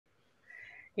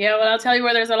Yeah, well, I'll tell you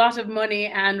where there's a lot of money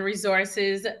and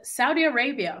resources. Saudi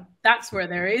Arabia, that's where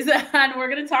there is. And we're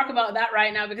going to talk about that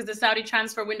right now because the Saudi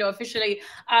transfer window officially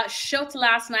shut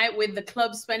last night with the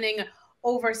club spending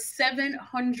over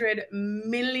 700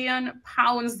 million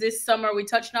pounds this summer. We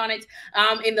touched on it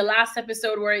in the last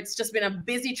episode where it's just been a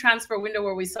busy transfer window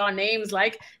where we saw names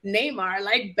like Neymar,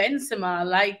 like Benzema,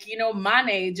 like,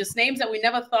 Mane, just names that we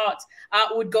never thought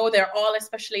would go there, all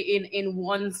especially in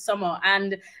one summer.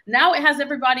 And now it has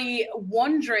everybody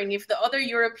wondering if the other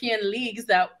European leagues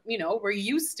that, we're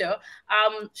used to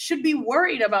should be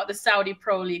worried about the Saudi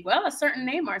Pro League. Well, a certain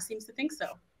Neymar seems to think so.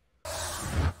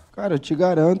 Cara, eu te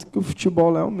garanto que o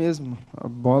futebol é o mesmo. A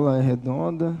bola é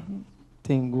redonda,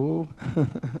 tem gol.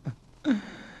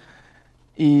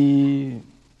 E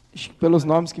acho que pelos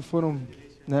nomes que foram,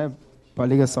 né, para a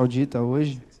Liga Saudita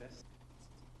hoje,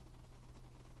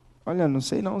 olha, não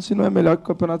sei não se não é melhor que o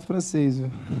Campeonato Francês.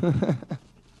 Viu?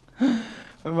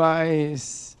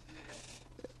 Mas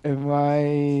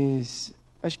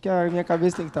acho que a minha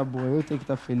cabeça tem que estar boa, eu tenho que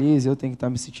estar feliz, eu tenho que estar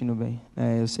me sentindo bem.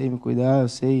 Eu sei me cuidar, eu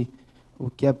sei o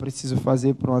que é preciso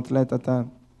fazer para um atleta estar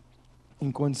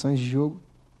em condições de jogo.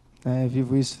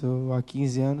 Vivo isso há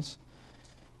 15 anos.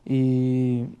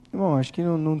 E, bom, acho que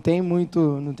não tem muito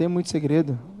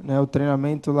segredo. Né? O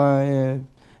treinamento lá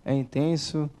é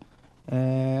intenso,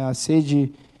 a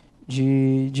sede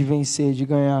de vencer, de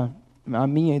ganhar, a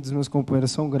minha e dos meus companheiros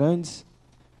são grandes.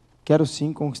 Quero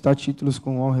sim conquistar títulos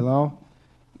com o Al Hilal.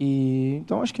 E,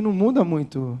 então acho que não muda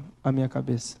muito a minha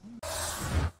cabeça.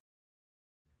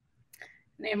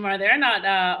 Neymar, they're not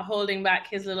holding back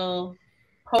his little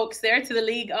pokes there to the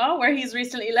league, where he's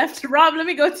recently left. Rob, let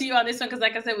me go to you on this one because,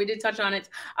 like I said, we did touch on it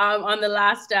on the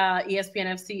last ESPN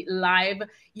FC Live.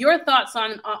 Your thoughts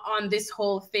on this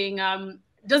whole thing?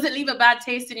 Does it leave a bad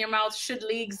taste in your mouth? Should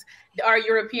our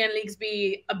European leagues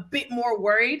be a bit more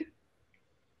worried?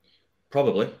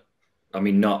 Probably. I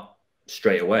mean, not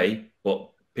straight away, but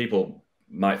people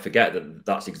might forget that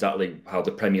that's exactly how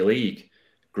the Premier League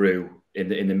grew in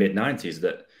the mid-90s,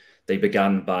 that they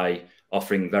began by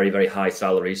offering very, very high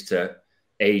salaries to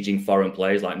aging foreign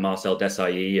players like Marcel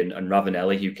Desailly and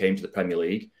Ravanelli, who came to the Premier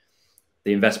League.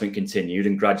 The investment continued,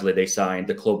 and gradually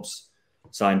the clubs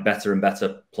signed better and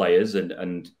better players,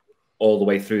 and all the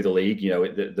way through the league.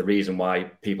 The reason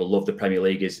why people love the Premier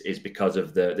League is because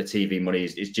of the TV money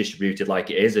is distributed like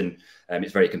it is, and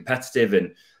it's very competitive,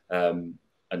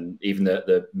 and even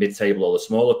the mid-table or the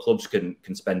smaller clubs can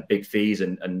spend big fees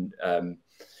and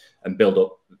build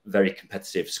up very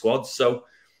competitive squads. So,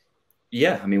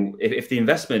 yeah, I mean, if the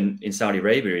investment in Saudi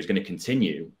Arabia is going to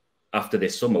continue after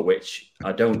this summer, which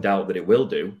I don't doubt that it will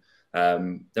do,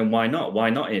 then why not? Why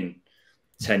not in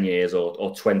 10 years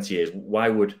or 20 years? Why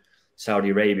would Saudi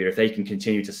Arabia, if they can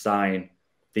continue to sign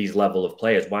these level of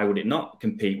players, why would it not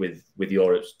compete with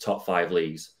Europe's top 5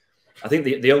 leagues? I think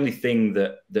the only thing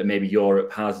that maybe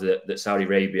Europe has that Saudi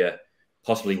Arabia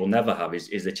possibly will never have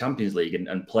is the Champions League,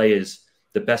 and players,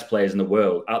 the best players in the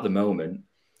world at the moment,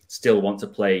 still want to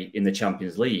play in the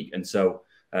Champions League. And so,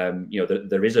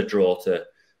 there is a draw to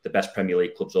the best Premier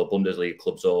League clubs or Bundesliga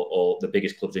clubs or the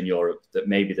biggest clubs in Europe that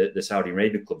maybe the Saudi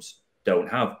Arabian clubs don't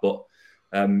have. But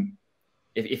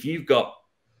if you've got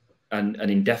an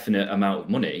indefinite amount of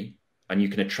money and you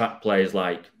can attract players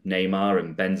like Neymar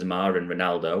and Benzema and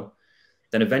Ronaldo,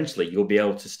 then eventually you'll be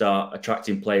able to start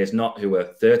attracting players not who are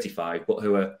 35, but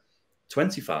who are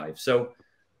 25. So,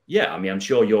 yeah, I mean, I'm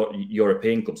sure your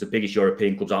European clubs, the biggest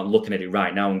European clubs, aren't looking at it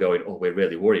right now and going, "Oh, we're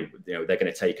really worried. They're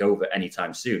going to take over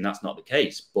anytime soon." That's not the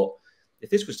case. But if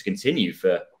this was to continue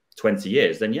for 20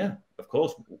 years, then yeah, of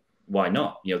course, why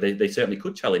not? They certainly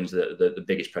could challenge the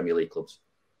biggest Premier League clubs.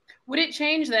 Would it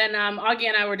change then? Augie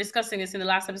and I were discussing this in the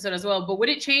last episode as well, but would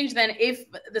it change then if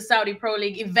the Saudi Pro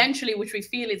League eventually, which we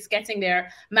feel it's getting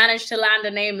there, managed to land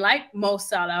a name like Mo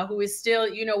Salah, who is still,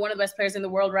 one of the best players in the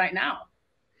world right now?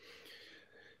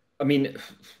 I mean,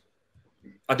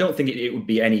 I don't think it would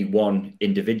be any one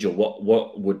individual.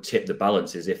 What would tip the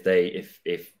balance is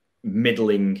if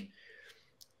middling,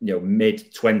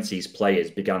 mid-20s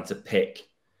players began to pick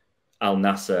Al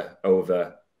Nassr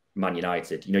over Man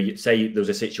United. You say there was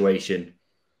a situation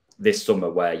this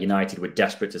summer where United were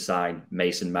desperate to sign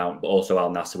Mason Mount, but also Al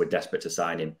Nassr were desperate to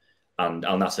sign him, and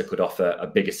Al Nassr could offer a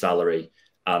bigger salary.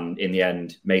 And in the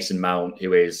end, Mason Mount,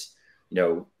 who is,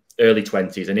 early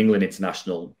 20s, an England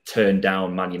international, turned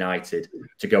down Man United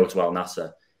to go to Al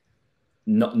Nassr.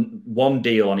 Not one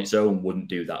deal on its own wouldn't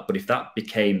do that, but if that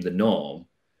became the norm,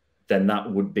 then that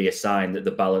would be a sign that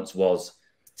the balance was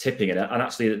tipping. And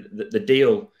actually,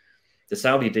 the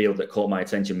Saudi deal that caught my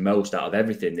attention most out of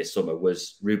everything this summer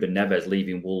was Ruben Neves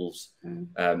leaving Wolves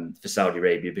for Saudi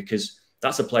Arabia, because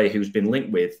That's a player who's been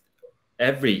linked with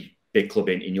every big club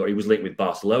in Europe. He was linked with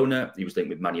Barcelona. He was linked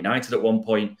with Man United at one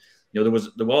point. There was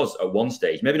at one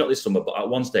stage, maybe not this summer, but at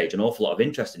one stage, an awful lot of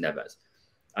interest in Neves.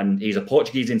 And he's a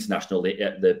Portuguese international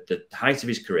at the height of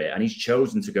his career, and he's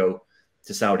chosen to go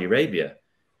to Saudi Arabia.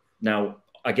 Now,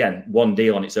 again, one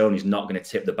deal on its own is not going to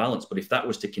tip the balance. But if that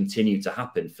was to continue to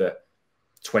happen for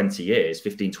 20 years,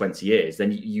 15, 20 years,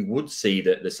 then you would see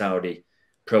that the Saudi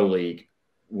Pro League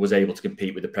was able to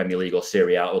compete with the Premier League or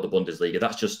Serie A or the Bundesliga.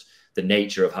 That's just the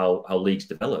nature of how leagues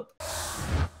develop.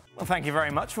 Well, thank you very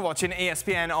much for watching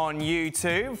ESPN on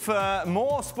YouTube. For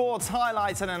more sports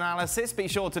highlights and analysis, be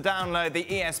sure to download the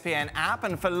ESPN app.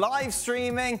 And for live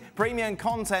streaming, premium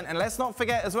content, and let's not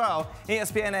forget as well,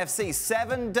 ESPN FC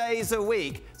 7 days a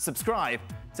week, subscribe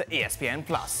to ESPN+.